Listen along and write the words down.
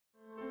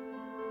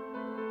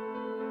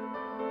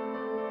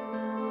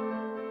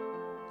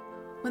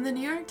When the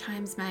New York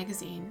Times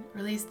Magazine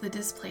released The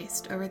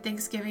Displaced over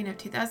Thanksgiving of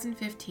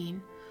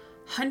 2015,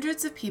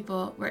 hundreds of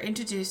people were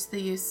introduced to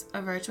the use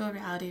of virtual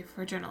reality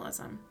for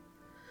journalism.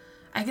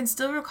 I can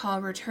still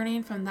recall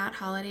returning from that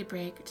holiday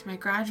break to my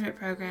graduate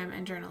program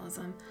in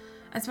journalism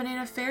and spending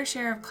a fair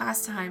share of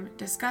class time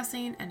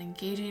discussing and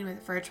engaging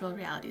with virtual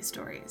reality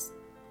stories.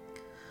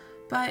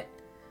 But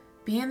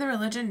being the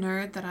religion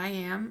nerd that I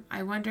am,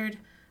 I wondered,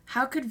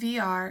 how could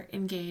VR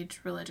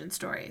engage religion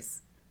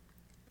stories?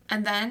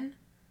 And then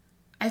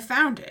I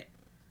found it.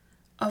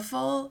 A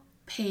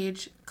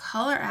full-page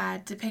color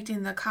ad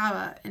depicting the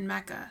Kaaba in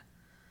Mecca.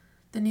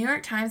 The New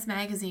York Times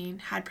Magazine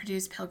had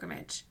produced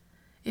Pilgrimage,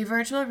 a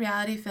virtual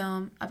reality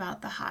film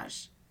about the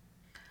Hajj.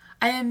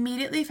 I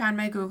immediately found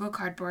my Google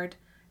Cardboard,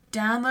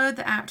 downloaded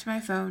the app to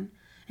my phone,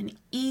 and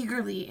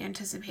eagerly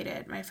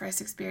anticipated my first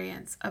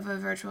experience of a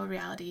virtual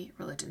reality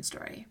religion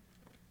story.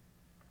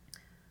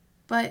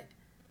 But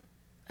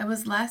I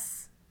was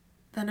less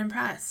than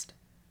impressed.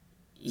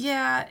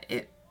 Yeah,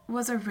 it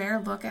was a rare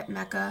look at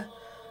Mecca,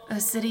 a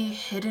city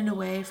hidden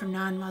away from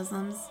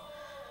non-Muslims.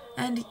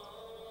 And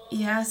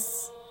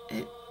yes,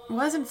 it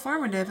was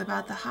informative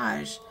about the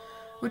Hajj,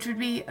 which would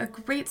be a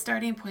great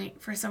starting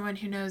point for someone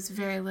who knows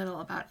very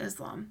little about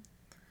Islam.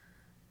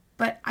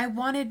 But I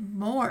wanted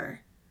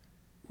more.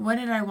 What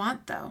did I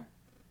want, though?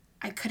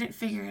 I couldn't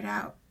figure it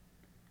out.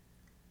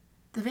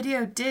 The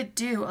video did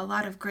do a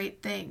lot of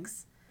great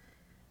things.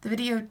 The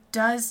video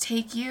does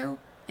take you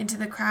into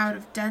the crowd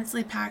of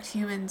densely packed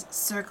humans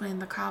circling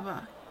the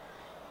Kaaba.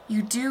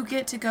 You do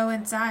get to go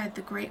inside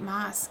the Great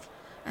Mosque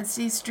and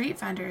see street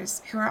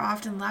vendors who are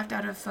often left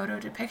out of photo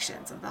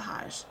depictions of the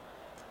Hajj.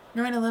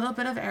 Knowing a little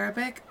bit of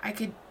Arabic, I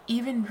could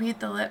even read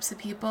the lips of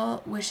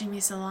people wishing me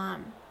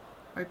salam,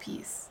 or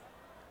peace.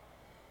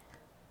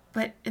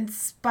 But in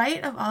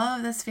spite of all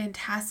of this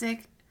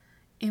fantastic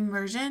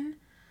immersion,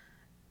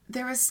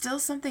 there was still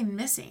something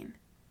missing.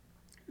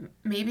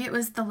 Maybe it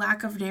was the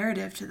lack of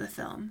narrative to the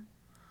film.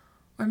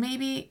 Or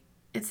maybe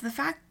it's the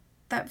fact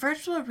that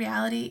virtual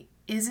reality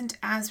isn't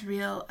as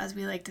real as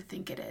we like to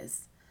think it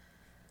is.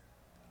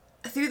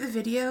 Through the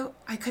video,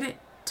 I couldn't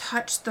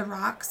touch the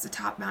rocks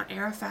atop Mount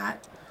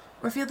Arafat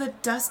or feel the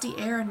dusty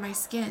air in my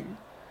skin.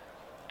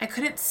 I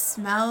couldn't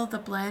smell the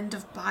blend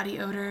of body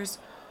odors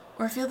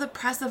or feel the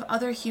press of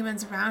other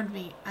humans around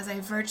me as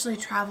I virtually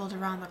traveled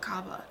around the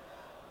Kaaba.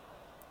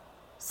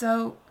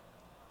 So,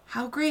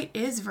 how great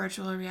is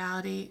virtual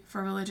reality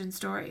for religion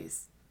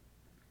stories?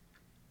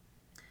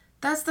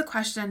 That's the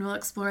question we'll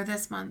explore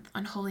this month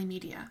on Holy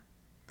Media.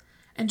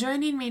 And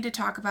joining me to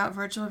talk about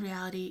virtual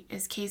reality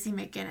is Casey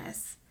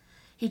McGinnis.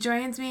 He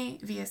joins me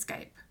via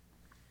Skype.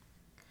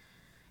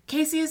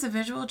 Casey is a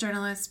visual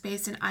journalist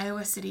based in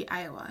Iowa City,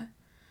 Iowa.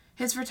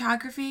 His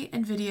photography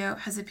and video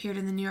has appeared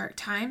in the New York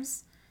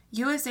Times,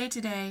 USA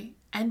Today,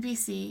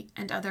 NBC,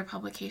 and other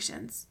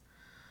publications.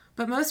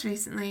 But most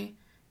recently,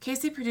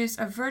 Casey produced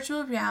a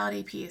virtual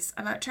reality piece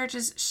about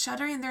churches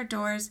shuttering their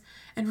doors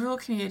in rural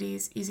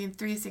communities using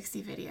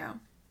 360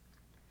 video.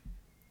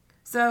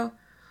 So,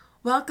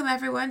 welcome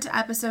everyone to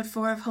episode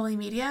 4 of Holy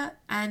Media,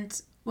 and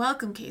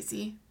welcome,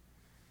 Casey.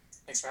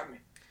 Thanks for having me.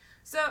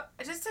 So,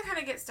 just to kind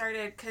of get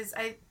started, because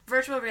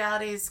virtual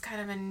reality is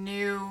kind of a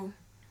new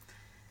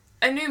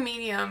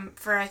medium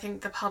for, I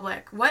think, the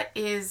public. What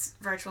is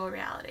virtual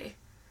reality?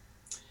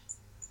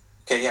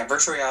 Okay, yeah,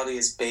 virtual reality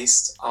is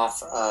based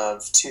off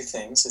of two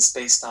things. It's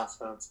based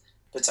off of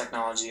the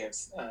technology of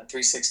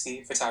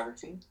 360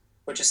 photography,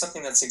 which is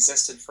something that's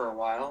existed for a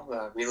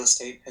while. Real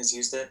estate has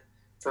used it,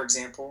 for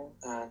example,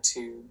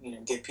 to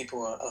give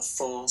people a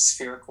full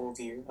spherical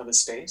view of a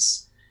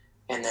space.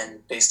 And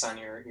then based on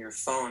your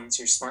phones,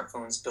 your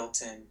smartphone's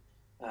built-in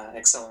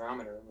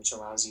accelerometer, which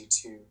allows you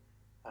to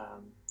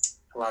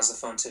allows the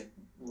phone to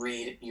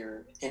read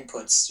your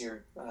inputs,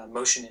 your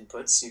motion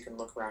inputs, so you can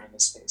look around in the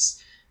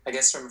space. I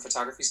guess from a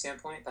photography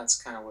standpoint,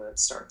 that's kind of where it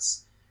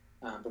starts.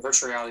 But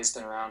virtual reality has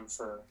been around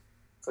for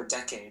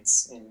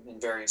decades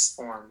in various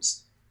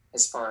forms,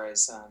 as far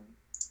as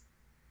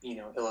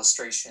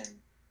illustration,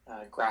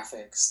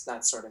 graphics,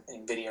 that sort of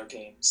thing, video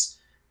games.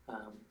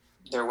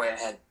 They're way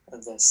ahead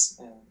of this.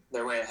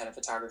 They're way ahead of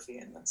photography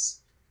in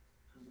this.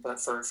 But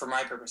for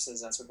my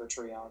purposes, that's what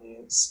virtual reality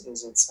is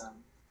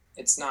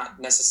it's not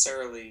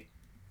necessarily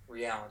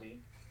reality,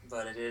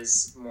 but it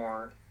is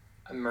more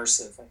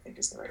immersive, I think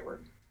is the right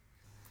word.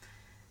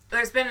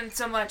 There's been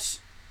so much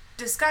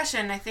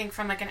discussion, I think,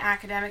 from like an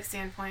academic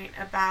standpoint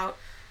about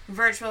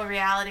virtual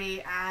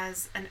reality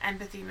as an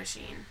empathy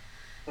machine,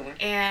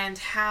 and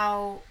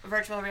how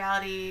virtual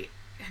reality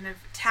kind of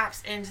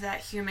taps into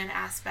that human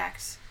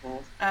aspect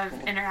of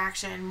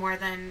interaction more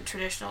than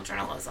traditional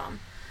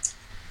journalism.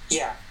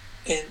 Yeah.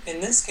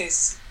 In this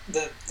case,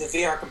 the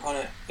VR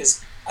component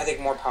is, I think,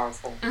 more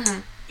powerful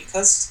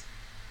because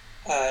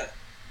a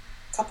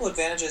couple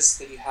advantages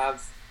that you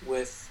have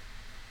with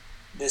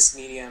this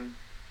medium.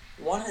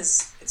 One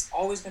is it's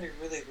always going to be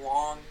really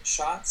long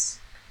shots.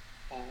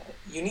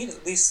 You need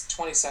at least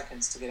 20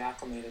 seconds to get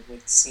acclimated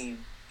with the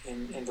scene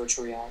in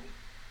virtual reality.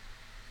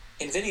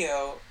 In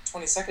video,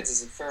 20 seconds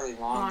is a fairly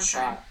long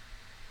shot,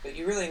 but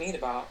you really need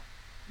about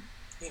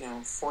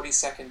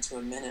 40-second to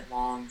a minute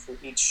long for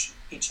each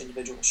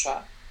individual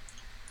shot.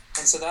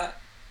 And so that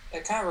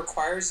it kind of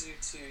requires you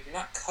to, you're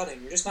not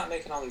cutting, you're just not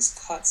making all these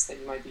cuts that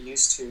you might be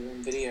used to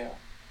in video.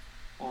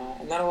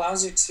 And that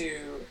allows you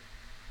to,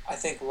 I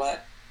think,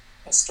 let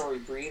a story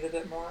breathe a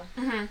bit more.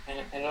 Mm-hmm.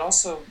 And it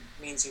also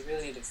means you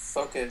really need to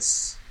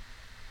focus.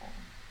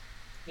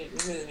 You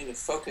really need to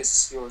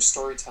focus your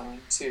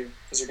storytelling too,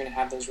 because you're going to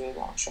have those really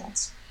long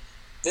shots.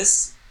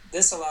 This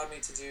allowed me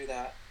to do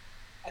that.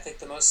 I think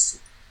the most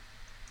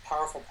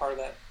powerful part of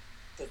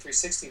the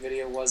 360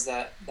 video was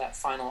that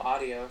final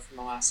audio from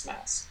the last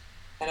Mass.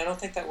 And I don't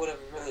think that would have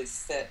really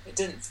fit. It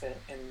didn't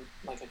fit in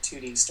like a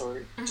 2D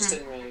story. Mm-hmm. It just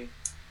didn't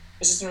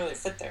really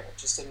fit there. It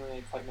just didn't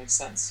really quite make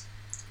sense.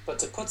 But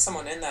to put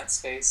someone in that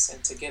space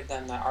and to give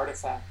them that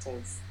artifact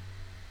of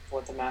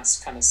what the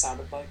Mass kind of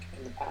sounded like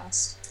in the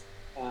past,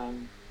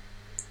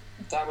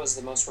 that was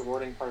the most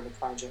rewarding part of the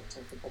project.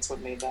 I think that's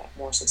what made that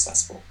more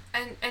successful.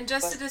 And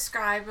just to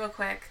describe real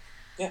quick,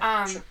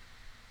 sure.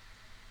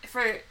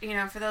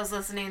 For those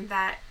listening,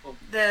 that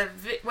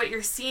what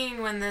you're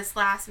seeing when this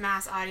last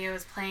Mass audio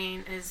is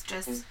playing is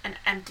just an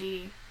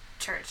empty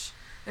church.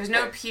 There's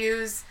no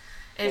pews.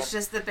 It's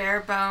just the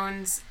bare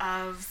bones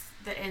of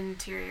the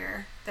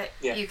interior that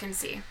you can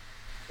see.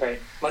 Right.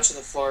 Much of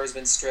the floor has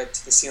been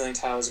stripped. The ceiling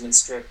tiles have been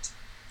stripped.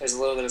 There's a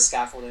little bit of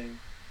scaffolding.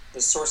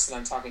 The source that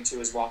I'm talking to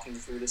is walking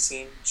through the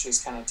scene.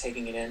 She's kind of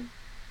taking it in.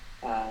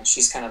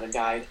 She's kind of the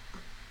guide.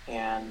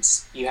 And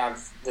you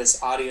have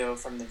this audio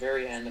from the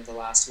very end of the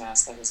last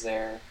Mass that was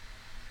there.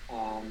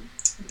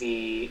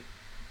 The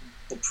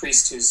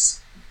priest who's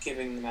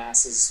giving the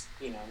Mass is,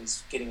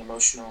 he's getting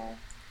emotional.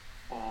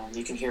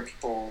 You can hear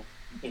people,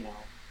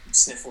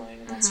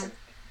 sniffling and that sort of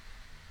thing.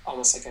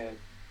 Almost like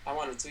I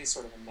wanted it to be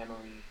sort of a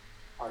memory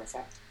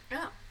artifact.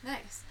 Oh,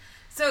 nice.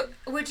 So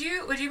would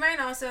you mind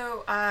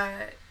also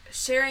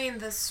sharing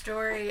the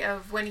story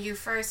of when you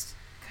first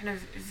kind of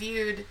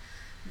viewed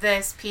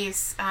this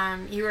piece?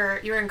 You were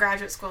in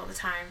graduate school at the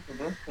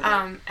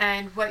time,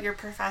 and what your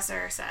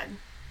professor said.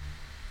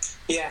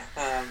 Yeah.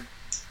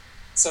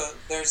 So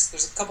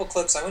there's a couple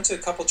clips. I went to a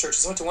couple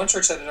churches. I went to one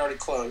church that had already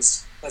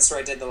closed. That's where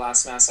I did the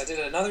last Mass.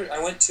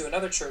 I went to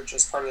another church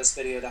as part of this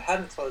video that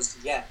hadn't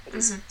closed yet, but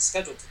is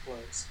scheduled to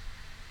close.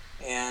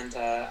 And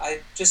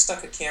I just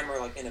stuck a camera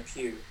like in a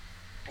pew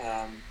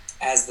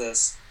as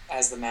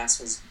the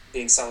Mass was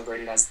being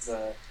celebrated, as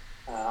the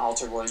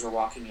altar boys were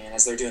walking in,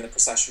 as they're doing the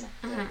processional.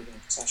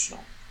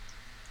 Processional.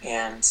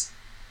 And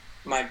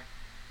my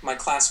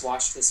class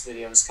watched this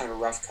video. It was kind of a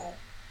rough cut.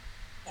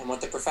 And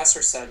what the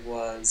professor said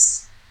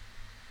was,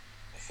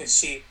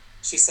 she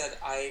said,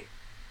 I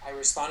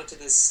responded to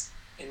this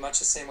in much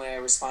the same way I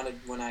responded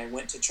when I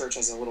went to church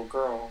as a little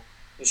girl.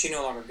 And she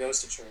no longer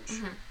goes to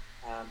church.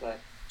 But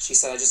she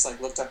said, I just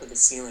looked up at the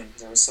ceiling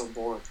because I was so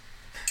bored.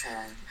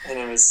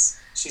 And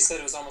she said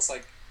it was almost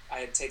like I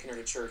had taken her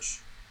to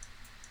church.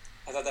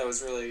 I thought that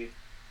was really,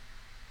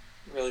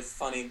 really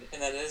funny.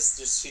 And that is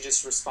just, she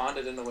just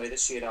responded in the way that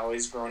she had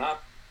always grown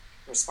up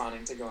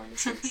responding to going to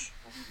church.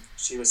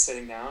 She was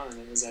sitting down and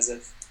it was as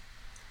if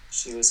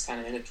she was kind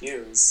of in a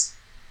pew.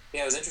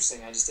 It was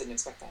interesting. I just didn't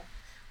expect that.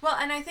 Well,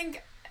 and I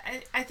think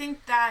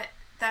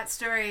that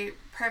story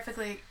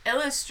perfectly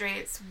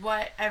illustrates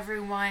what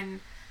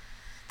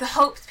the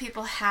hopes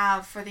people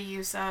have for the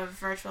use of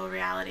virtual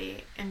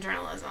reality in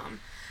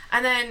journalism.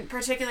 And then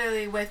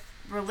particularly with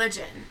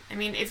religion. I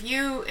mean, if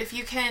you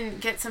can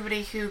get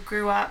somebody who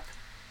grew up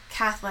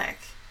Catholic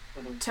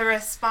to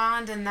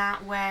respond in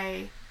that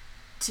way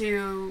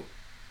to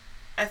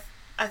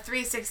a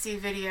 360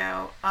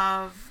 video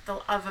of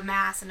a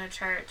Mass in a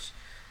church,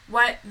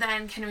 what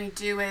then can we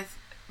do with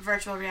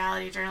virtual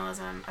reality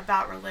journalism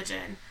about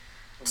religion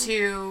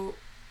to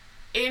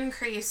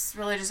increase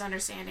religious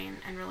understanding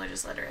and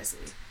religious literacy?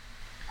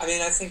 I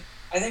mean, I think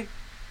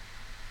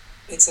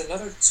it's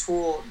another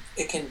tool.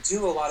 It can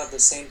do a lot of the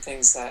same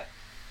things that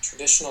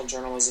traditional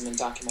journalism and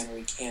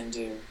documentary can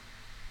do.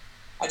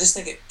 I just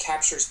think it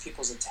captures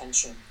people's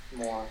attention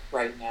more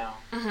right now,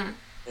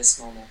 this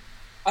moment.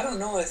 I don't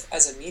know if,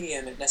 as a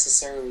medium, it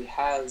necessarily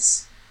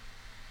has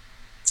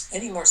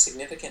any more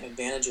significant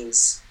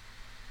advantages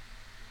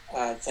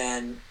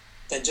than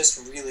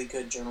just really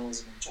good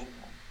journalism in general.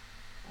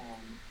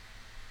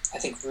 I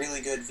think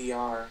really good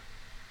VR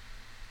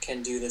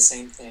can do the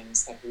same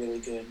things that really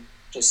good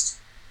just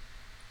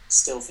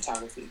still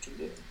photography can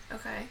do.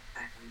 Okay.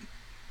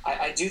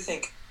 I do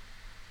think,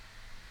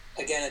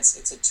 again,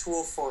 it's a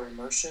tool for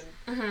immersion.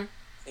 I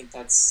think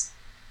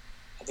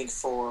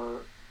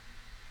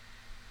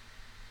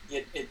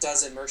it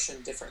does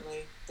immersion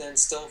differently than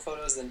still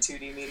photos, than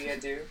 2D media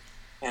do.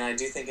 And I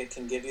do think it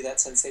can give you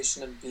that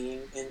sensation of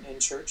being in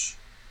church.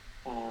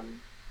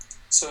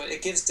 So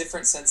it gives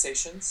different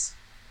sensations.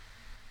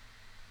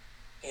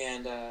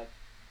 And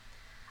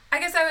I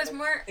guess I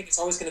think it's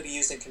always going to be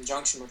used in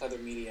conjunction with other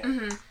media.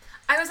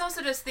 I was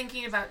also just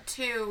thinking about,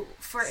 too,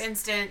 for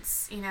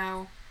instance,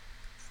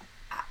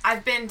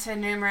 I've been to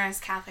numerous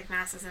Catholic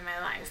Masses in my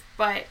life,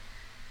 but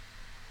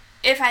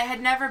if I had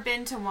never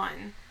been to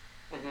one,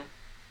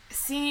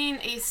 seeing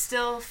a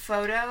still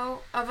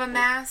photo of a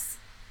Mass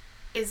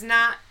is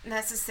not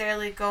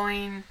necessarily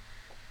going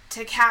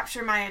to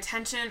capture my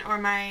attention or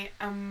my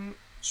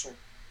Sure.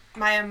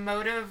 my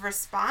emotive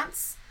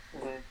response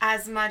Mm-hmm.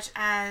 as much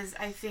as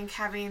I think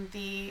having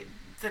the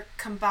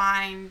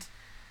combined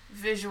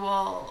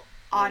visual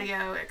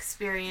audio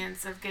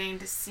experience of getting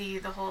to see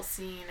the whole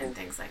scene and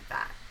things like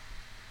that.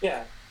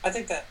 Yeah, I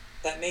think that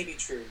may be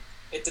true.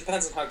 It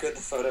depends on how good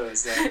the photo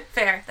is, though.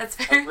 Fair, that's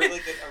fair. A really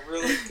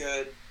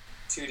good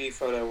 2D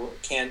photo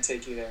can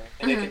take you there,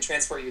 and it can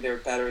transport you there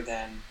better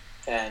than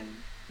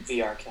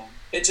VR can.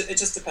 It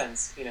just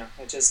depends, you know.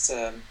 It just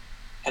and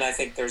I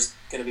think there's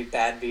going to be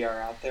bad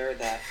VR out there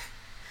that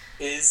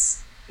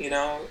is, you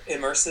know,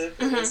 immersive.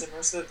 It is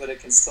immersive, but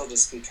it can still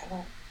just be kind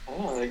of, I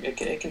don't know.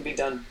 It can be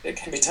done. It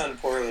can be done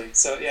poorly.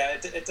 So yeah,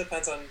 it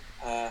depends on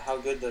how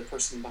good the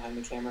person behind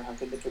the camera, how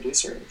good the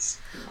producer is.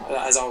 You know,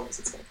 as always,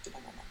 it's going to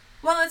depend on that.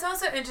 Well, it's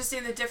also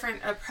interesting the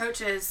different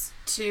approaches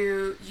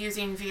to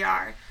using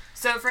VR.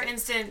 So, for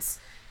instance,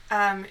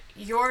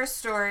 your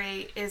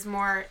story is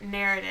more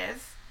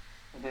narrative,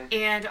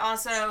 and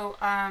also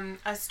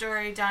a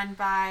story done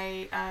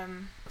by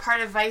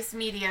part of Vice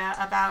Media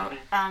about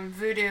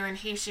voodoo in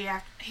Haiti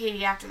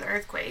after the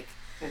earthquake.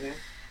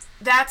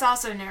 That's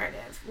also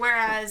narrative.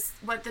 Whereas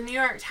what the New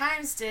York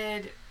Times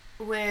did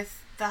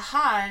with the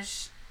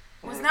Hajj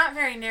was not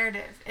very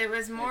narrative. It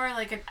was more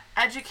like an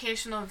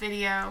educational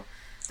video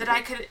that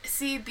I could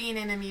see being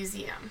in a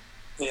museum.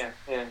 Yeah,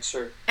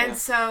 sure. And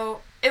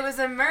so it was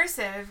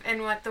immersive in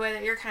the way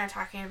that you're kind of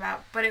talking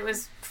about, but it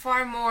was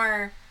far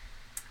more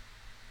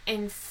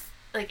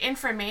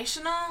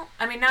informational.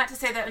 I mean, not to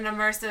say that an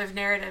immersive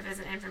narrative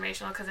isn't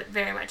informational, because it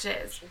very much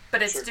is,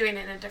 but it's doing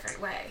it in a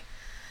different way.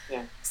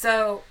 Yeah.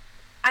 So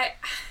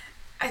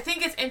I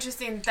think it's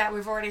interesting that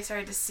we've already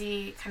started to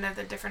see kind of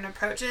the different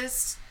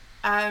approaches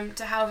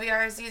to how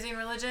VR is using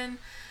religion,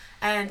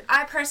 and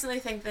I personally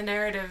think the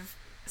narrative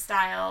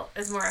style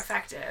is more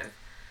effective.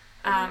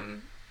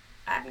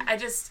 I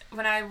just,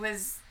 when I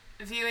was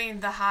viewing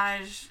the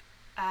Hajj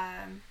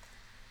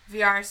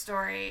VR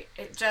story,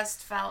 it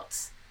just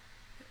felt,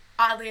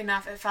 oddly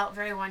enough, it felt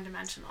very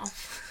one-dimensional.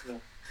 Yeah.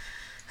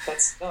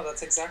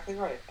 That's exactly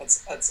right.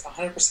 That's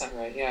 100%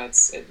 right. Yeah,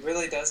 it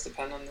really does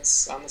depend on the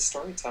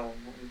storytelling.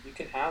 You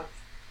can have.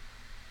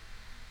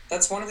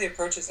 That's one of the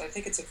approaches. I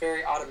think it's a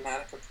very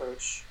automatic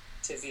approach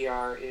to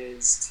VR,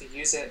 is to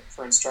use it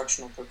for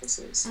instructional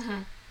purposes.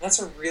 That's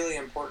a really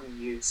important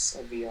use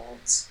of VR.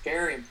 It's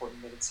very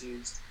important that it's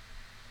used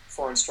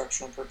for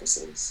instructional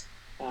purposes,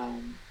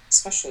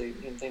 especially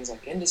in things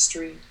like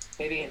industry,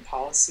 maybe in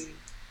policy,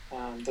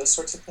 those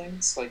sorts of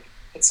things. Like,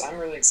 I'm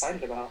really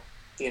excited about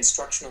the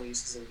instructional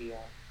uses of VR,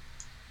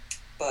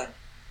 but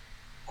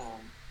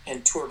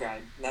and tour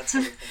guide and that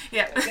sort of thing.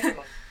 Yeah. Again,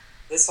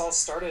 this all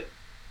started.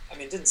 I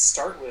mean, it didn't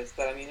start with,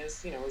 but I mean,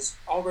 it was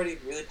already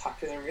really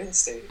popular in real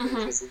estate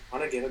because we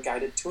want to give a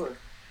guided tour.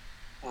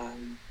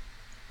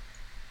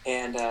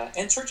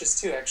 And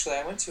churches too. Actually,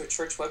 I went to a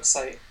church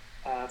website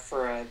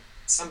for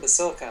some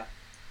basilica,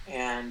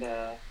 and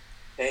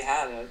they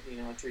had a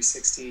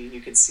 360.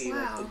 You could see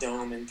like the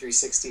dome in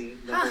 360,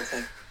 the whole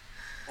thing.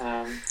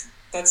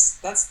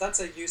 That's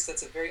a use.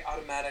 That's a very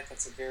automatic.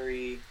 That's a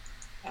very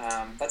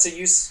that's a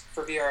use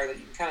for VR that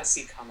you can kind of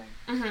see coming.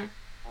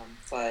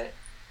 But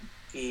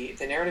the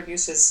narrative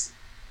use is,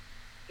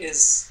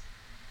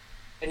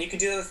 and you can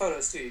do that with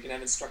photos too. You can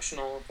have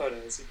instructional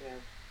photos. You can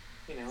have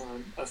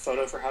a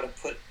photo for how to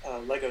put a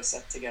Lego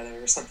set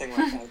together or something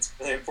like that. It's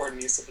a really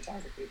important use of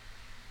photography.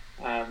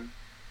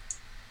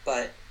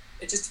 But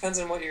it just depends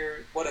on what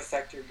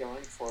effect you're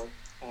going for.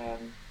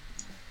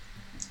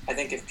 I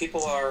think if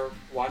people are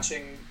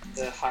watching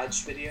the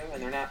Hajj video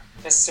and they're not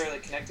necessarily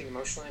connecting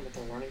emotionally, but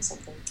they're learning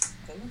something,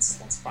 then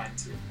that's fine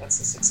too. That's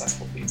a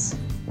successful piece.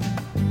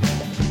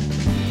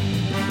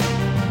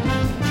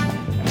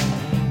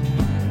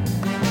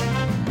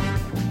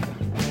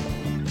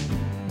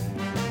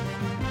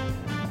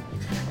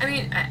 I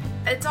mean,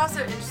 it's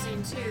also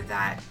interesting too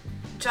that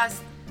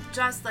just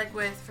like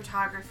with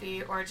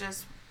photography, or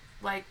just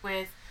like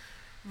with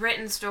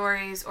written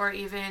stories, or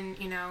even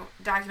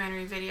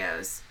documentary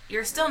videos,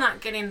 you're still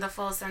not getting the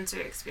full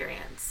sensory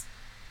experience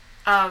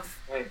of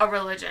a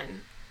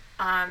religion,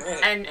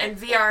 and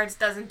VR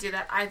doesn't do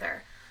that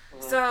either.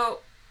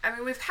 So I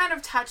mean, we've kind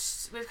of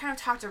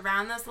talked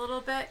around this a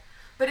little bit,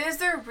 but is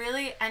there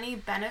really any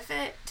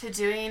benefit to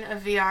doing a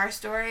VR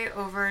story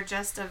over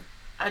just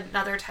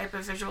another type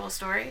of visual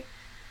story?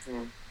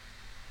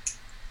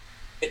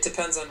 It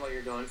depends on what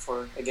you're going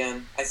for.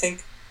 Again, I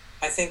think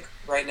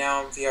right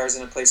now VR is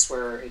in a place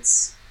where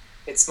it's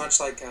much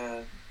like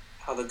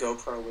how the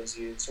GoPro was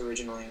used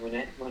originally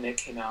when it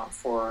came out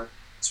for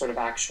sort of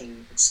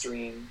action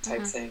extreme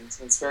type things.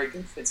 And it's very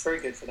good. It's very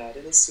good for that.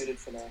 It is suited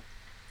for that.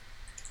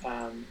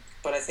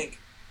 But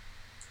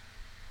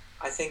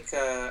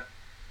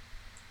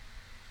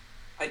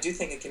I do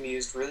think it can be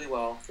used really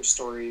well for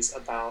stories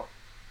about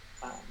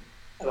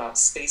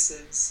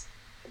spaces,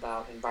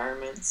 about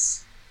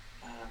environments,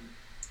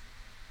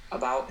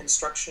 about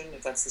instruction,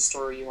 if that's the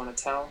story you want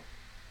to tell.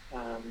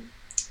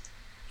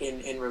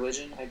 In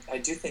religion, I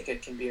do think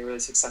it can be a really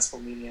successful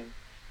medium.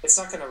 it's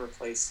not going to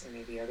replace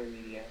any of the other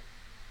media,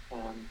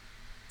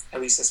 at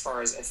least as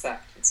far as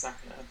effect. It's not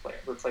going to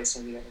replace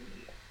any of the other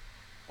media.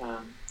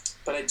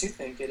 But I do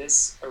think it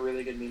is a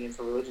really good medium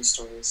for religion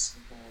stories.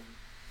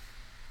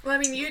 Well, I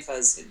mean,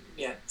 because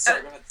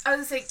sorry, go ahead. I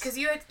was gonna say, because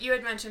you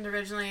had mentioned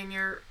originally in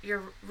your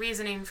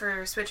reasoning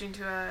for switching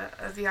to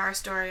a VR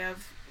story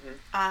of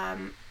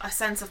a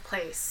sense of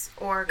place,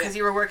 or because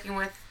you were working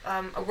with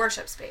a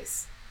worship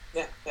space.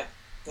 Yeah,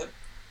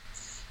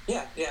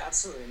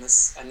 absolutely. And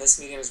this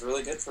medium is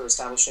really good for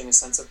establishing a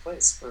sense of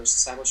place, for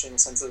establishing a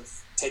sense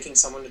of taking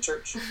someone to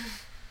church.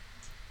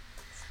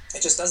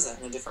 It just does that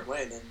in a different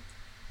way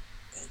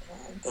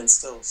than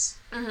stills.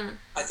 Mm-hmm.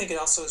 I think it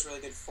also is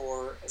really good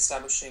for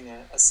establishing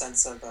a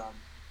sense of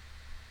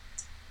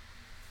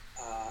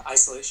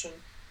isolation.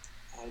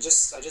 I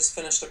just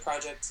finished a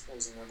project. It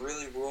was in a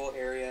really rural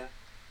area,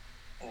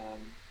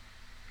 and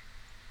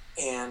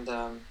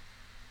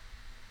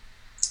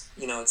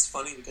it's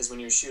funny because when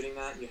you're shooting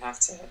that, you have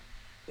to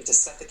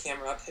set the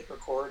camera up, hit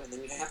record, and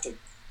then you have to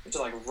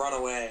like run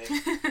away.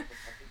 It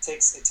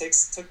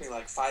took me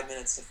like 5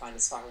 minutes to find a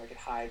spot where I could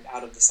hide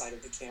out of the sight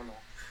of the camera.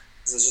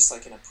 Because it was just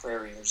like in a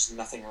prairie. There's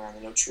nothing around.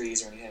 There, no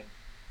trees or anything.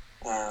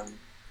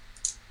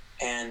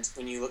 And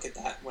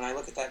when I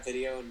look at that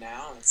video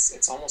now,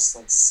 it's almost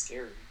like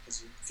scary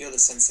because you feel the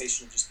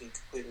sensation of just being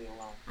completely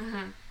alone.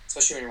 Mm-hmm.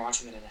 Especially when you're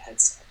watching it in a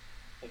headset,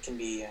 it can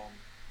be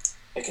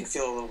it can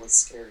feel a little bit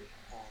scary.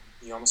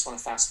 You almost want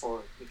to fast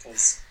forward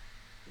because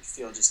you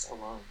feel just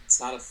alone. It's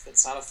not a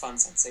fun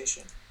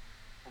sensation.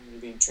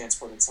 You're being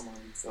transported somewhere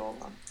and you feel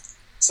alone.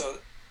 So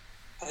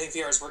I think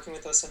VR is working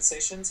with those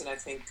sensations, and I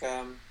think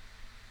a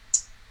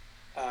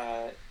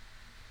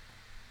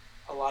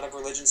lot of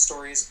religion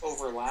stories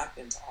overlap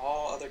into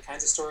all other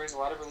kinds of stories. A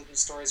lot of religion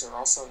stories are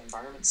also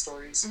environment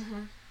stories,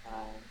 and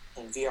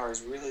VR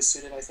is really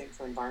suited, I think,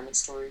 for environment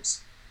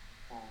stories.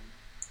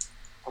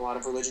 A lot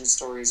of religion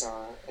stories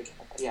are,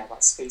 again,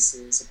 about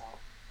spaces, about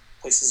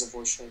places of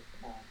worship.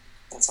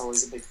 That's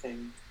always a big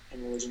thing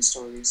in religion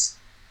stories.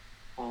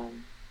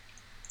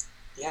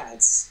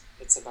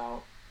 It's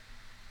about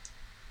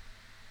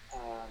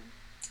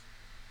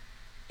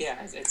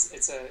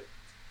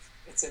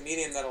it's a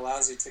medium that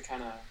allows you to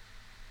kind of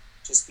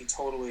just be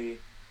totally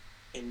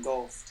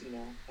engulfed,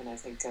 and I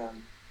think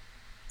any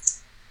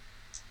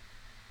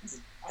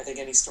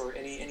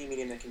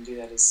medium that can do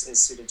that is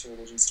suited to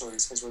religion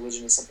stories, because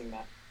religion is something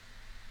that,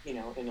 in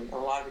a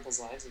lot of people's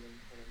lives, it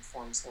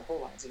informs their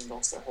whole lives, it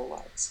engulfs their whole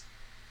lives.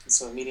 And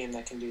so a medium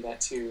that can do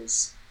that too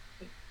is,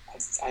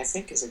 I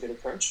think, is a good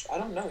approach. I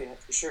don't know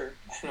yet for sure.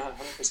 I'm not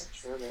 100%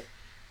 sure,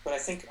 but I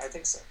think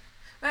so.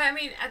 But I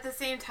mean, at the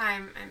same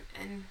time,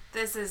 and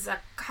this is a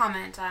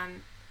comment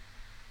on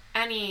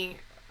any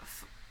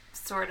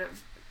sort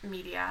of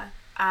media,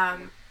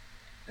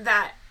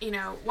 that,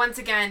 once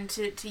again,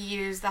 to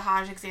use the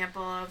Hodge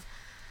example of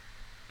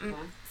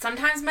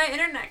sometimes my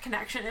internet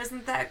connection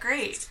isn't that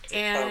great,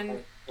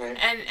 and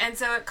and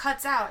so it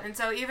cuts out. And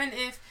so even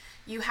if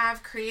you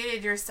have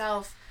created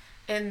yourself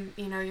in,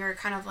 you're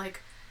kind of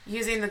like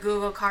using the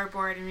Google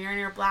Cardboard, and you're in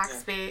your black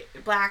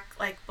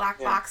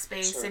box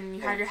space, sure, and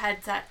you have your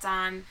headsets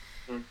on,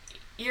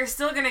 you're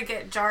still going to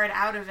get jarred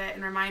out of it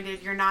and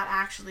reminded you're not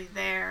actually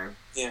there,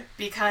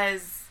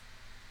 because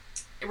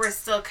we're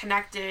still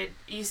connected.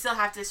 You still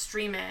have to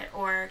stream it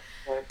or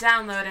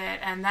download it,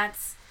 and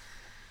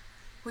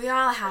we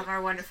all have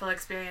our wonderful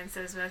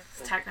experiences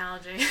with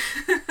technology.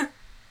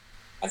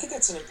 I think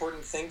that's an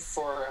important thing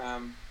for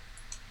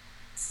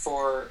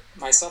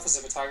myself as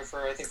a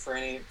photographer. I think for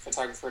any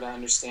photographer to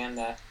understand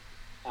that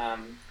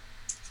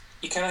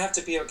you kind of have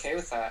to be okay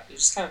with that. You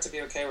just kind of have to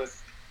be okay with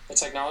the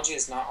technology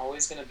is not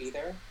always going to be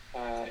there.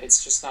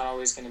 It's just not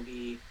always going to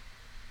be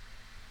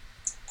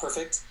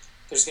perfect.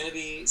 There's going to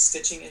be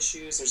stitching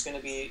issues. There's going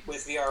to be,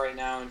 with VR right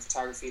now in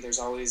photography, there's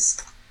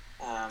always,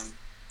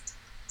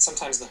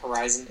 sometimes the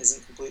horizon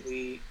isn't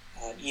completely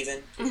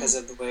even because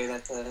of the way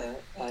that the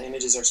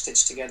images are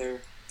stitched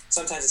together.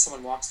 Sometimes if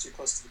someone walks too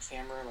close to the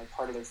camera, like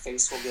part of their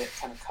face will get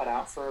kind of cut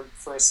out for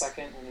a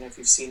second. I don't know if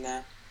you've seen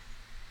that.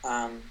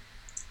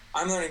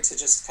 I'm learning to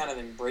just kind of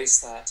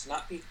embrace that, to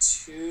not be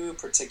too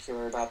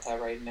particular about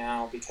that right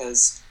now,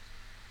 because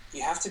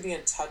you have to be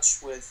in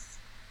touch with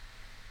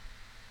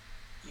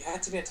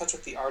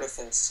the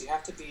artifice. You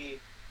have to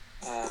be,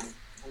 I'm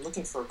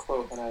looking for a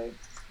quote that I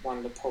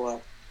wanted to pull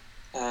up.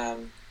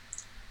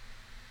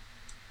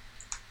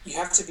 You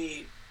have to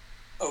be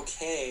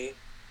okay.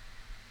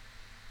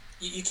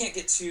 You can't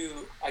get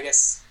too,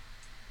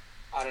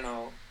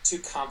 too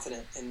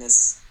confident in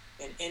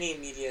any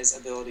media's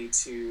ability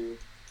to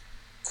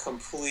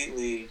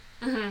completely,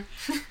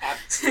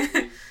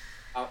 absolutely,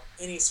 without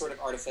any sort of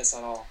artifice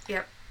at all.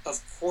 Yep.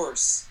 Of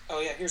course. Oh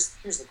yeah, here's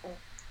the quote.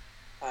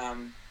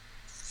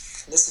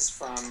 This is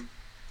from,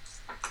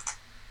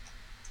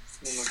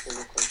 let me look here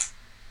real quick.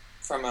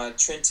 From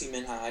Trinity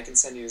Minha. I can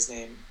send you his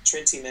name.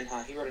 Trinity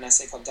Minha. He wrote an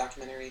essay called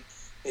 "Documentary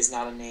Is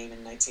Not a Name"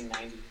 in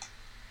 1990.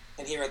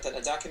 And he wrote that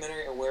a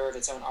documentary aware of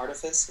its own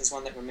artifice is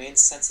one that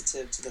remains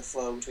sensitive to the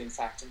flow between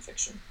fact and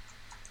fiction.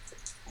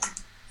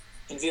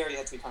 in VR you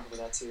have to be comfortable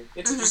with that too. You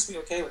have to just be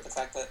okay with the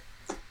fact that,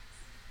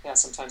 yeah,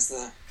 sometimes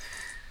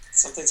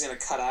something's going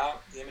to cut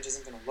out, the image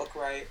isn't going to look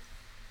right,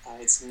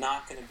 it's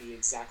not going to be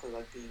exactly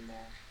like being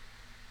there,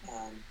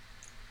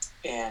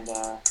 and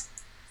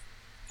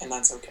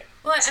that's okay.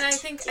 Well, and I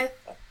think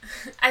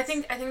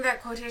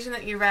that quotation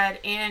that you read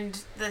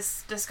and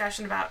this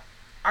discussion about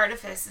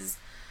artifice is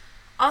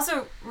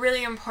also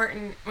really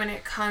important when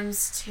it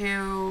comes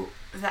to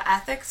the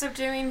ethics of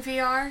doing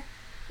VR.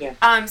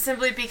 Yeah.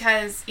 Simply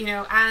because,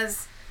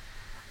 as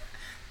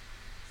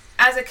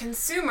a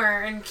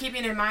consumer, and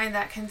keeping in mind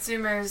that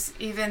consumers,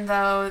 even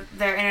though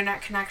their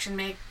internet connection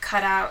may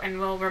cut out and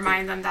will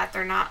remind them that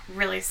they're not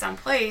really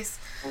someplace,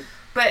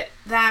 but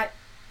that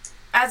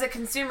as a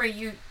consumer,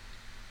 you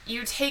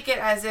take it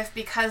as if,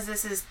 because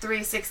this is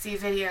 360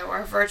 video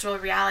or virtual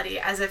reality,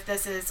 as if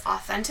this is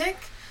authentic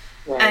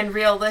and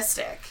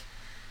realistic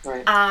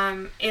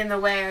in the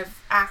way of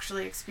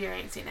actually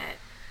experiencing it.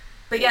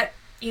 But yet,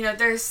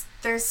 there's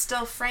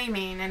still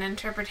framing and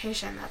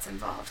interpretation that's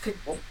involved.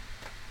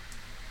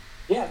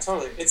 Yeah,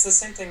 totally. It's the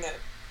same thing that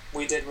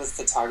we did with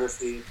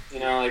photography.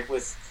 Like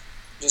with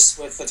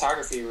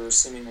photography, we're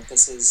assuming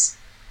that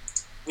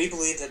we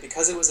believe that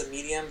because it was a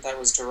medium that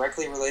was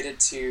directly related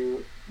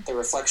to the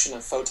reflection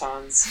of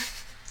photons,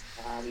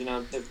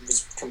 that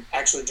was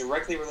actually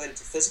directly related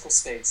to physical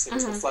space. It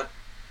was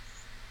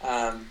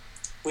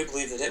we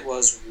believe that it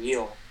was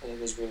real, that it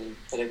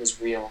was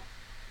real,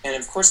 and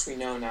of course we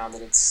know now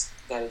that it's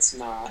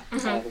not.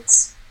 That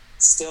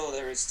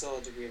there is still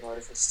a degree of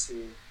artifice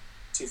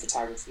to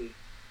photography.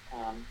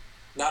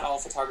 Not all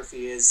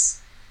photography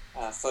is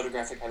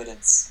photographic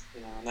evidence,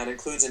 and that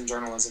includes in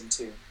journalism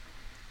too.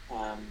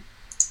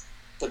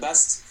 The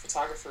best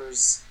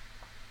photographers,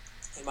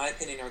 in my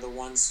opinion, are the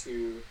ones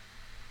who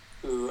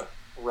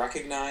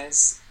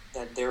recognize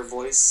that their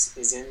voice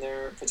is in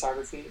their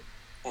photography,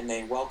 and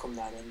they welcome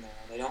that in there.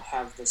 They don't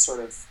have the sort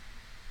of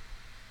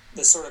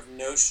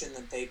notion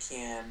that they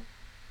can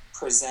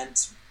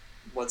present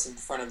what's in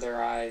front of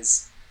their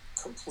eyes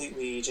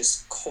completely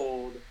just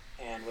cold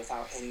and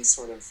without any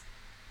sort of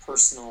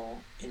personal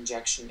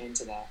injection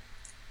into that.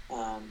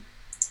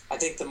 I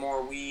think the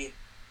more we,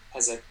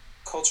 as a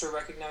culture,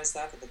 recognize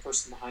that the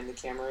person behind the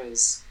camera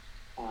is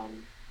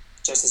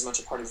just as much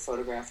a part of the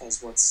photograph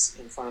as what's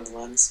in front of the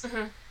lens,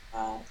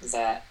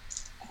 that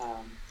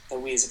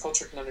we as a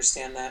culture can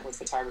understand that with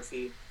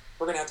photography.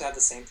 We're going to have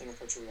the same thing with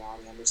virtual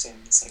reality,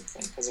 understanding the same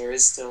thing, because there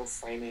is still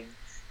framing,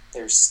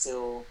 there's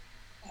still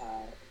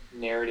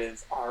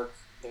narrative arc,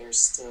 there's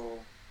still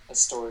a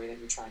story that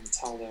you're trying to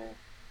tell there.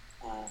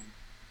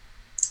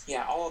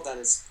 All of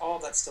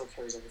that still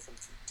carries over from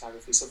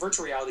photography. So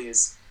virtual reality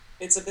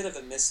it's a bit of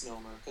a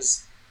misnomer,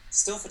 because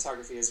still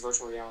photography is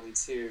virtual reality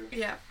too.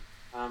 Yeah.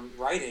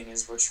 Writing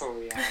is virtual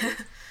reality. I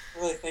don't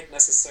really think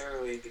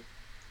necessarily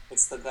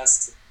it's the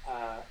best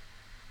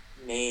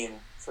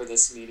name for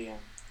this medium,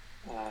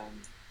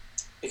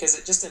 because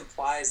it just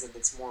implies that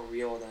it's more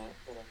real than it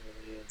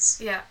really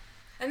is. Yeah.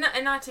 And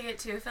not to get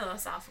too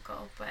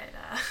philosophical, but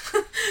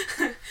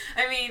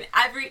I mean,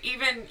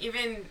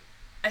 even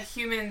a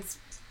human's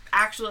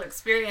actual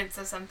experience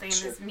of something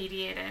is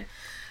mediated.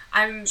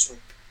 I'm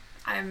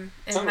in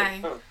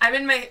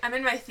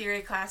my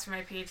theory class for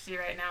my PhD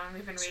right now, and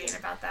we've been reading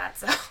about that.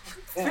 So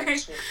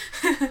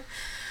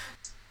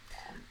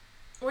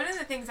one of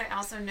the things I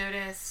also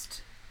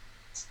noticed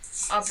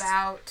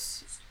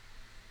about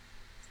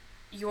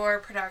your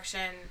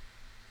production,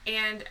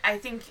 and I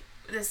think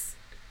this,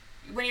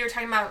 when you were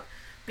talking about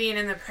being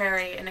in the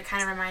prairie, and it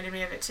kind of reminded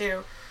me of it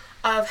too,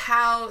 of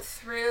how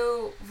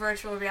through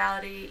virtual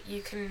reality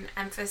you can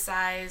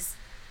emphasize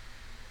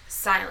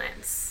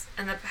silence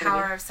and the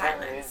power of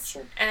silence,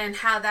 and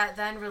how that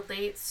then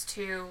relates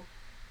to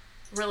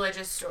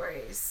religious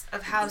stories,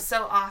 of how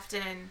so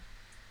often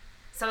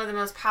some of the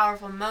most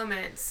powerful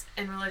moments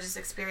in religious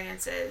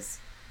experiences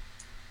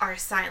are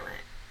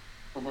silent.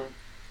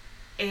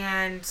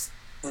 And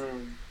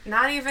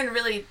not even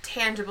really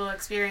tangible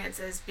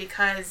experiences,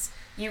 because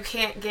you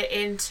can't get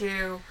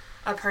into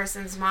a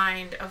person's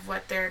mind of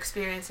what they're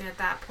experiencing at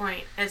that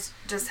point. It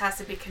just has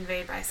to be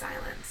conveyed by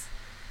silence.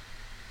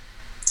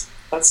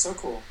 That's so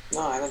cool.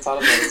 No, I haven't thought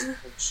of that.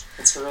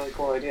 It's a really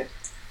cool idea.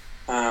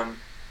 I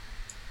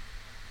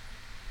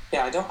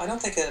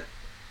don't think a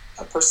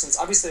person's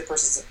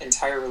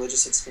entire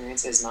religious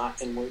experience is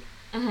not inward.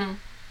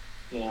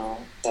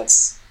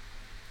 That's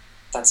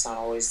not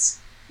always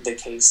the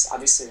case.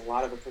 Obviously, a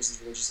lot of a person's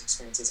religious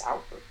experience is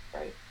outward,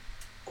 right?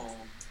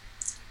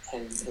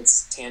 And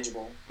it's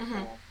tangible.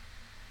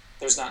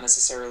 There's not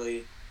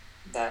necessarily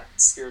that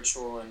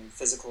spiritual and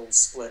physical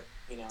split,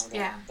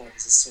 that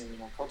is assumed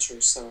in our culture.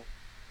 So,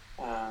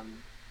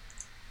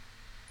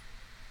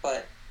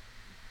 but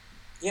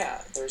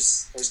yeah,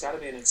 there's got to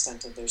be an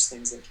extent of there's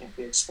things that can't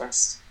be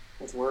expressed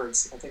with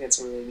words. I think it's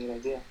a really neat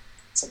idea,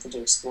 something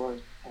to explore.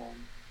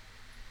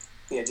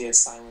 The idea of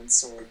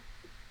silence, or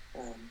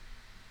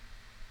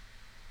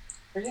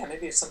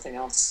maybe it's something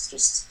else,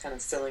 just kind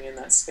of filling in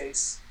that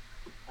space.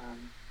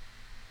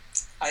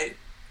 I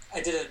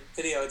did a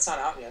video, it's not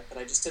out yet, but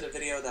I just did a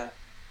video that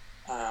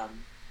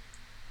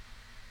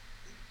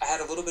I had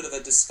a little bit of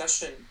a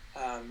discussion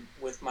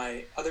with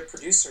my other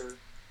producer.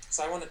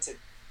 So I wanted to.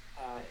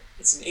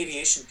 It's an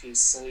aviation piece,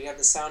 so you have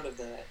the sound of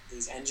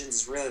these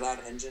engines, really loud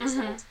engines,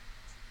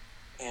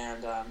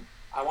 and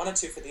I wanted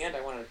to, for the end,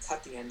 I wanted to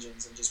cut the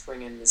engines and just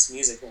bring in this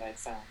music that I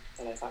found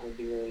that I thought would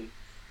be really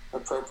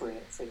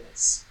appropriate for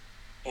this.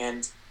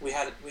 And we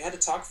had to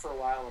talk for a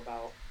while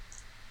about,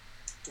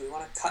 do we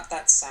want to cut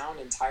that sound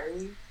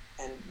entirely,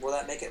 and will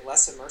that make it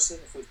less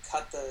immersive if we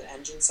cut the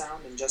engine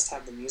sound and just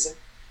have the music?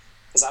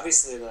 Because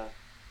obviously the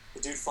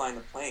dude flying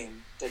the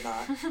plane did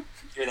not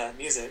hear that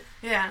music.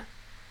 Yeah.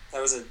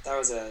 That was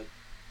a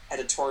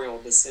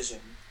editorial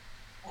decision.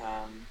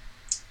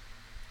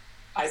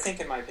 I think,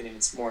 in my opinion,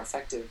 it's more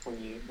effective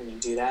when you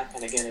do that.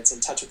 And again, it's in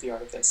touch with the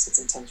artifice. It's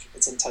in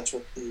touch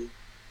with the.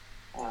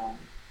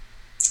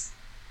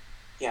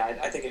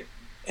 I think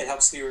it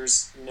helps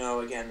viewers know,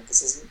 again, that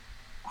this isn't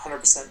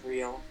 100%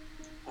 real,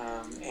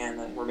 and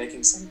that we're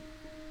making some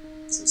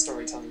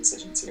storytelling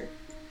decisions here.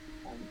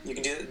 You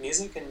can do it with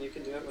music, and you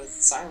can do it with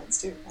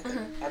silence too. I think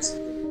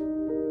absolutely.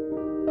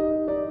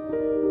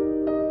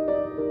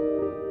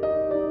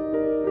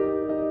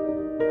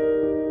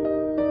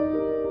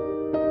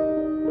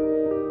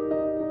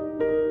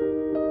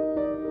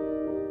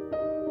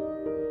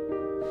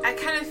 I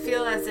kind of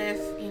feel as if,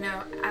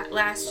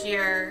 last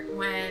year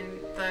when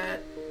the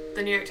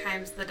New York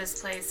Times The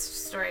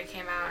Displaced story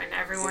came out and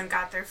everyone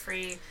got their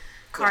free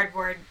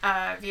cardboard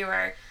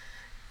viewer,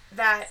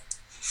 that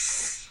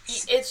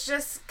it's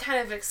just kind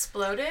of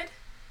exploded.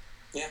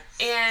 Yeah.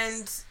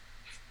 And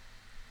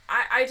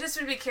I just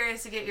would be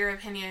curious to get your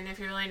opinion, if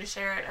you're willing to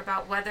share it,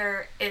 about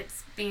whether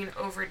it's being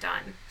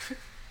overdone.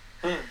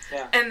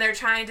 Yeah. And they're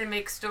trying to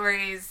make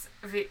stories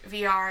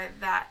VR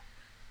that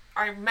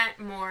are meant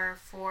more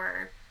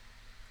for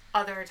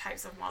other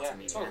types of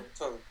multimedia.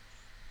 Totally.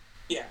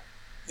 Yeah,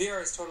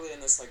 VR is totally in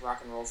this like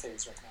rock and roll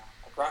phase right now.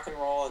 Like rock and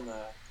roll in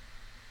the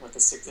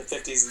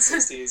 50s and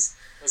 60s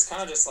was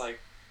kind of just like,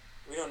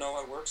 we don't know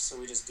what works, so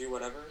we just do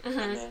whatever, and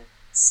then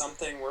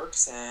something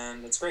works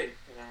and it's great.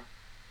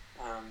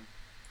 I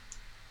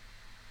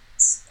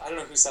don't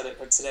know who said it,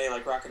 but today,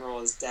 like, rock and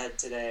roll is dead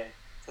today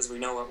because we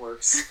know what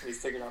works. We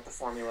figured out the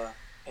formula,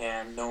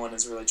 and no one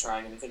is really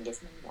trying anything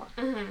different anymore.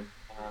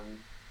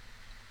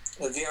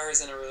 The VR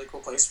is in a really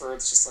cool place where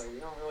it's just like, we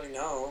don't really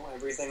know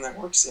everything that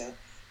works yet.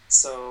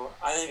 So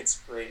I think it's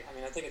great. I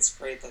mean, I think it's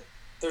great that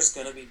there are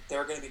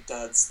going to be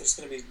duds. There's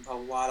going to be a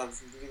lot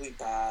of really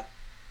bad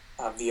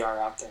VR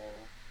out there.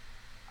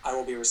 I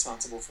will be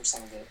responsible for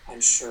some of it,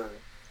 I'm sure.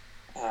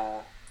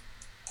 And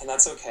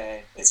that's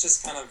okay. It's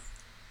just kind of,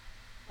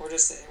 we're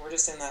just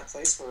in that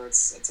place where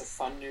it's a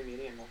fun new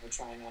medium that we're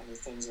trying out new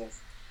things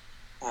with.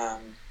 I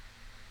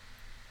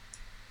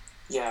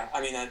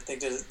mean, I think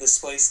the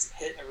Displaced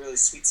hit a really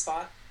sweet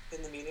spot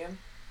in the medium.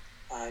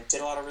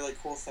 Did a lot of really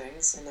cool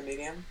things in the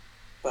medium,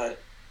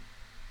 but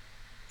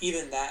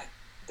even that,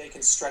 they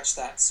can stretch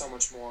that so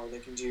much more. They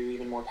can do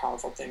even more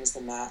powerful things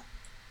than that.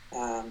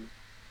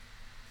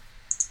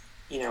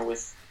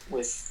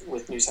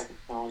 With new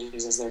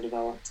technologies as they're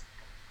developed.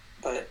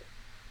 But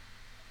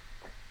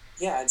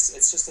yeah,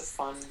 it's just a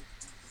fun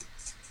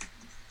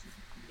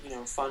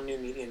new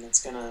medium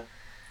that's gonna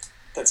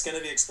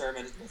be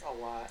experimented with a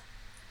lot.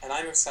 And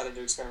I'm excited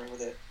to experiment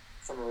with it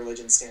from a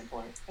religion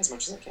standpoint as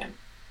much as I can.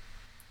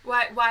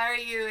 Why are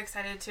you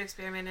excited to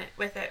experiment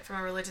with it from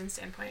a religion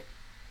standpoint?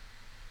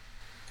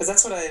 Because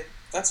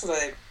that's what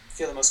I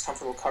feel the most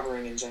comfortable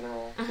covering in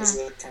general. Those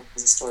are the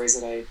kinds of stories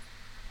that I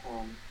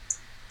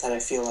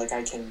feel like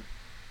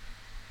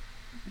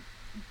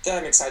that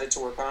I'm excited to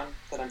work on,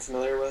 that I'm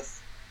familiar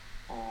with.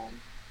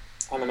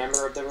 I'm a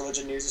member of the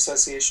Religion News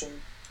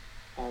Association,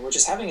 which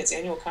is having its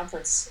annual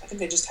conference. I think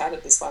they just had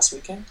it this last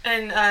weekend.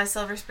 In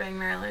Silver Spring,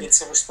 Maryland. In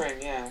Silver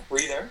Spring, yeah. Were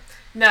you there?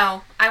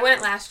 No, I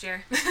went last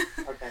year.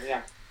 Okay,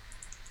 yeah.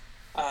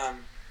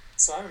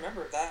 So I'm a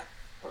member of that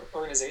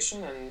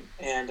organization,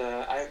 and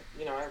I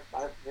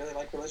really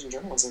like religion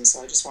journalism,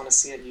 so I just want to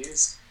see it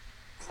used.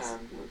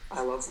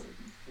 I love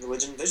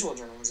religion visual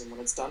journalism when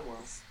it's done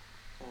well,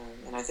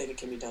 and I think it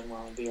can be done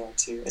well in VR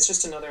too. It's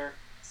just another,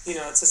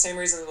 it's the same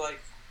reason that,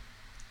 like,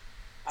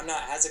 I'm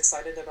not as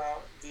excited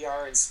about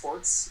VR in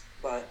sports,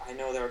 but I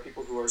know there are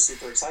people who are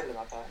super excited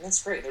about that, and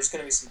that's great. There's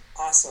going to be some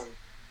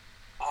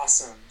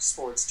awesome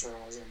sports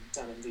journalism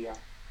done in VR.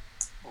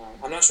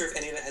 I'm not sure if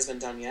any of it has been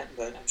done yet,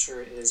 but I'm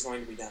sure it is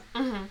going to be done.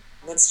 And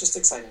that's just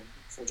exciting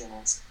for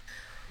journalists.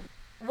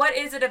 What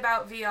is it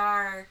about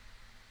VR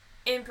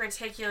in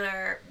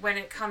particular when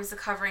it comes to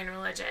covering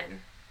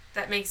religion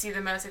that makes you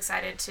the most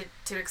excited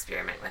to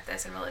experiment with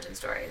this in religion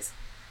stories?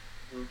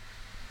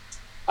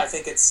 I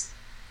think it's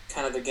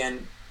kind of,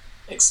 again,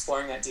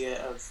 exploring the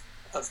idea of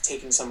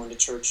taking someone to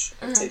church,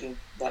 of taking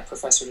that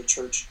professor to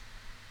church,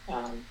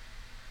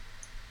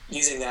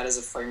 using that as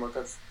a framework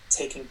of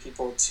taking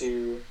people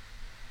to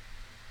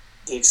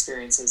the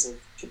experiences of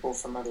people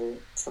from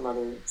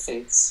other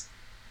faiths,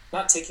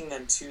 not taking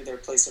them to their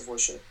place of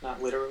worship,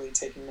 not literally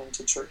taking them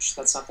to church.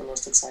 That's not the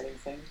most exciting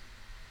thing,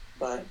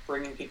 but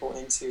bringing people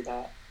into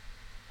that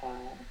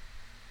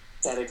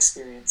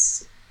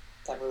experience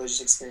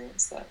religious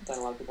experience that a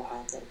lot of people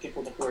have, that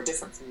people who are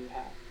different from you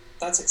have.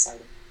 That's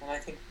exciting. And I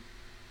think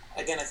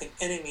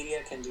any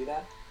media can do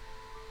that.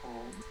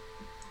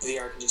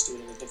 VR can just do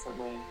it in a different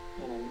way,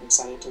 and I'm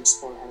excited to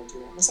explore how to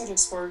do it. I'm excited to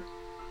explore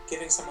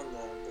giving someone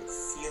the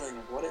feeling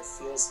of what it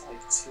feels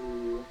like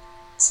to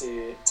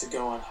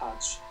go on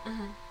Hajj.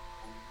 Mm-hmm.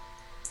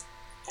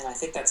 And I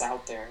think that's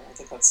out there. I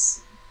think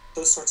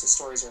those sorts of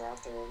stories are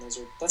out there, and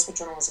that's what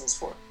journalism is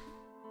for.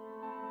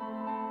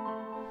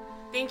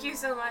 Thank you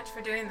so much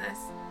for doing this.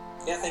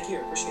 Yeah, thank you.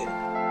 I appreciate it.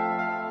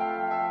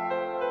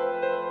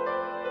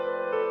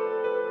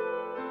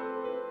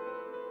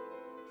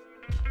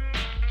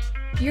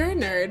 You're a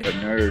nerd. A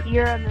nerd.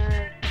 You're a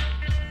nerd.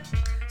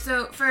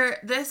 So for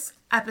this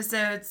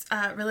episode's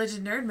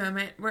Religion Nerd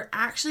Moment, we're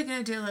actually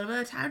going to do a little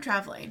bit of time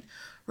traveling.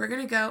 We're going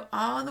to go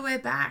all the way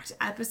back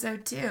to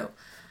episode 2,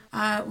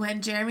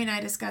 when Jeremy and I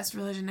discussed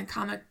religion and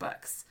comic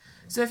books.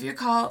 So if you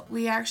recall,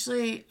 we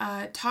actually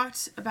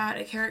talked about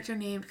a character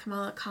named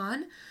Kamala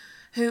Khan,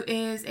 who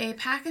is a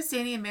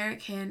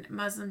Pakistani-American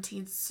Muslim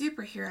teen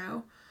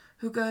superhero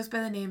who goes by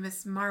the name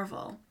Ms.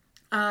 Marvel.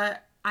 I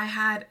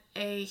had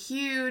a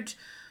huge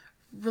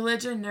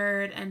religion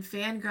nerd and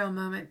fangirl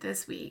moment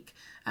this week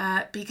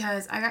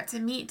because I got to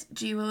meet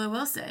G. Willow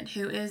Wilson,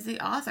 who is the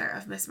author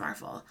of Ms.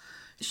 Marvel.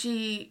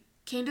 She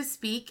came to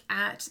speak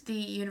at the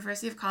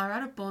University of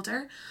Colorado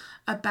Boulder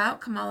about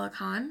Kamala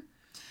Khan,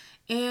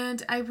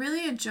 and I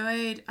really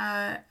enjoyed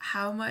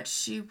how much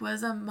she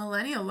was a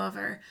millennial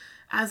lover.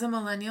 As a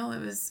millennial,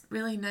 it was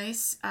really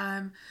nice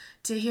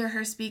to hear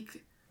her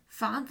speak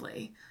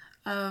fondly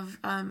of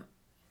our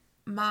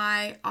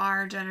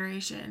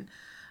generation.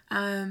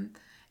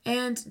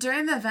 And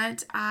during the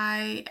event,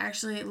 I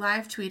actually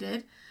live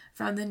tweeted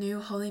from the new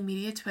Holy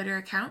Media Twitter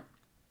account.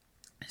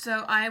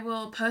 So I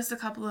will post a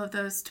couple of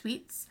those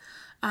tweets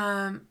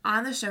on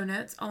the show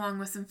notes along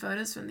with some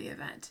photos from the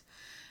event.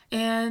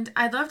 And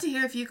I'd love to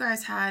hear if you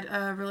guys had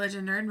a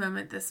religion nerd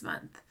moment this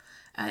month.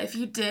 If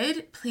you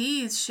did,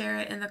 please share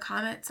it in the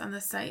comments on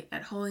the site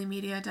at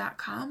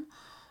holymedia.com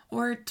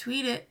or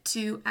tweet it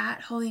to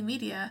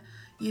 @holymedia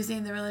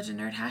using the religion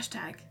nerd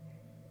hashtag.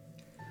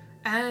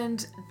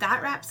 And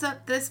that wraps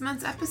up this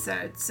month's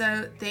episode.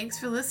 So thanks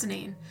for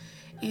listening.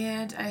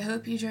 And I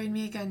hope you join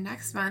me again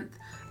next month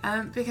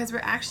because we're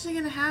actually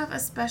going to have a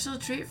special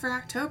treat for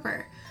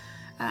October.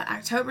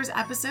 October's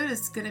episode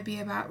is going to be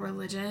about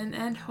religion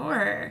and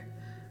horror.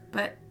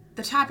 But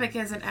the topic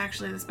isn't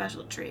actually the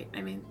special treat.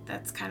 I mean,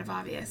 that's kind of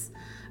obvious.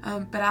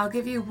 But I'll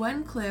give you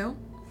one clue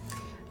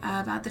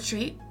about the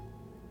treat.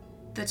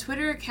 The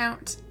Twitter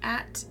account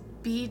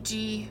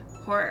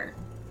 @BGHorror.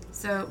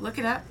 So look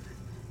it up,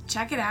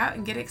 check it out,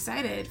 and get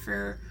excited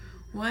for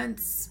one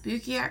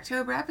spooky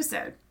October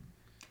episode.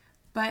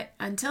 But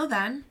until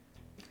then,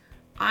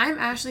 I'm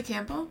Ashley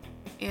Campbell,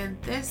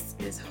 and this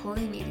is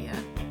Holy Media.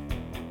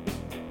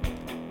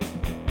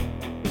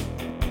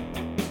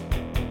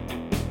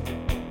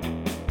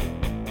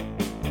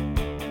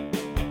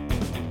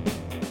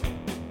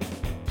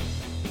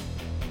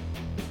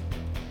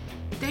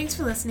 Thanks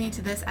for listening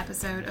to this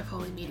episode of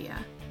Holy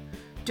Media.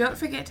 Don't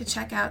forget to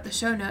check out the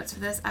show notes for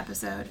this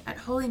episode at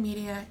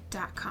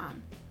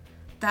holymedia.com.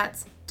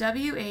 That's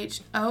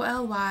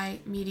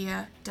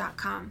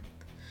WHOLYmedia.com.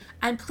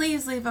 And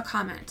please leave a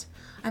comment.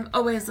 I'm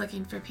always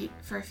looking for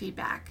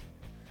feedback.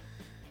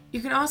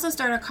 You can also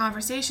start a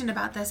conversation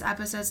about this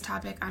episode's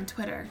topic on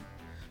Twitter.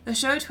 The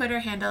show Twitter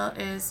handle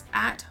is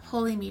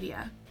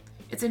 @holymedia.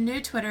 It's a new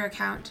Twitter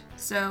account,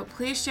 so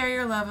please share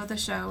your love of the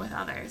show with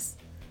others.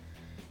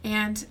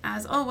 And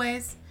as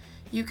always,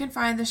 you can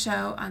find the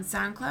show on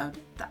SoundCloud,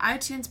 the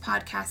iTunes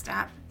podcast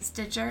app,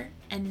 Stitcher,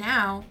 and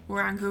now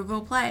we're on Google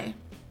Play.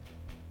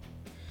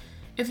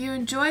 If you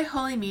enjoy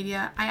Holy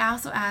Media, I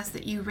also ask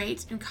that you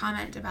rate and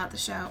comment about the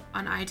show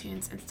on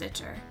iTunes and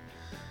Stitcher.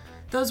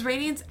 Those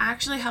ratings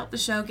actually help the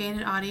show gain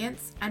an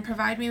audience and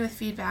provide me with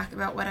feedback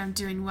about what I'm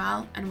doing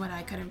well and what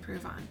I could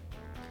improve on.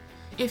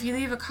 If you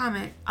leave a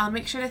comment, I'll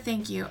make sure to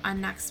thank you on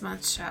next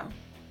month's show.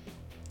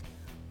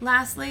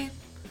 Lastly,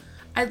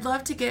 I'd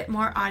love to get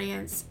more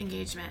audience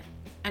engagement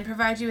and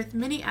provide you with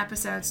mini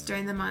episodes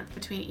during the month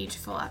between each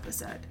full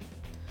episode.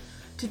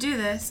 To do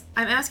this,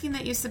 I'm asking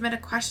that you submit a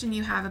question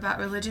you have about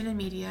religion and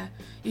media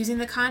using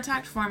the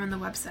contact form on the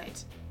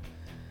website.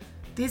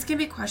 These can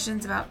be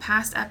questions about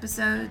past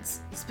episodes,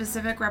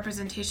 specific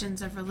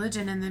representations of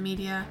religion in the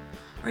media,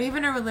 or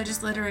even a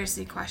religious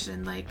literacy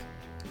question like,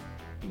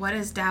 what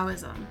is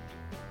Taoism?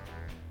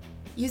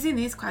 Using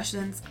these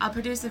questions, I'll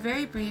produce a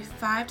very brief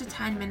 5 to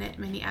 10 minute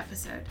mini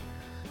episode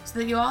so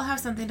that you all have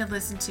something to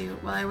listen to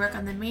while I work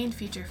on the main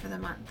feature for the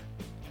month.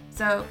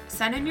 So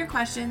send in your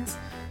questions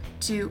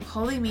to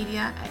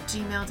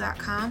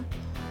holymedia@gmail.com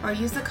or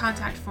use the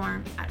contact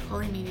form at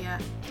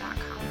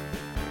holymedia.com.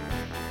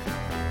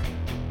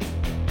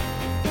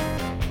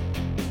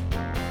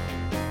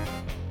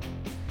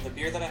 The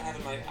beer that I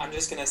have I'm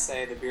just going to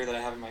say the beer that I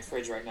have in my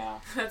fridge right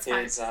now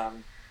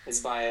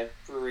is by a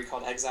brewery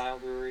called Exile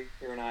Brewery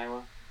here in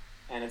Iowa,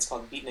 and it's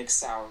called Beatnik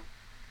Sour.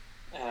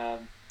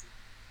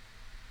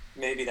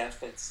 Maybe that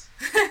fits.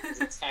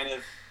 It's kind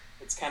of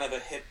It's kind of a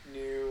hip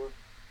new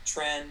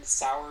trend.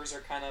 Sours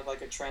are kind of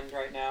like a trend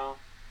right now.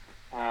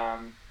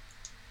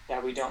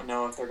 We don't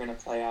know if they're going to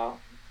play out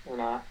or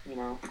not.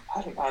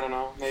 I don't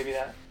know. Maybe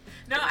that.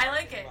 No, I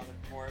like it.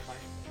 More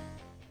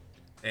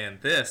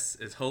And this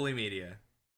is Holy Media.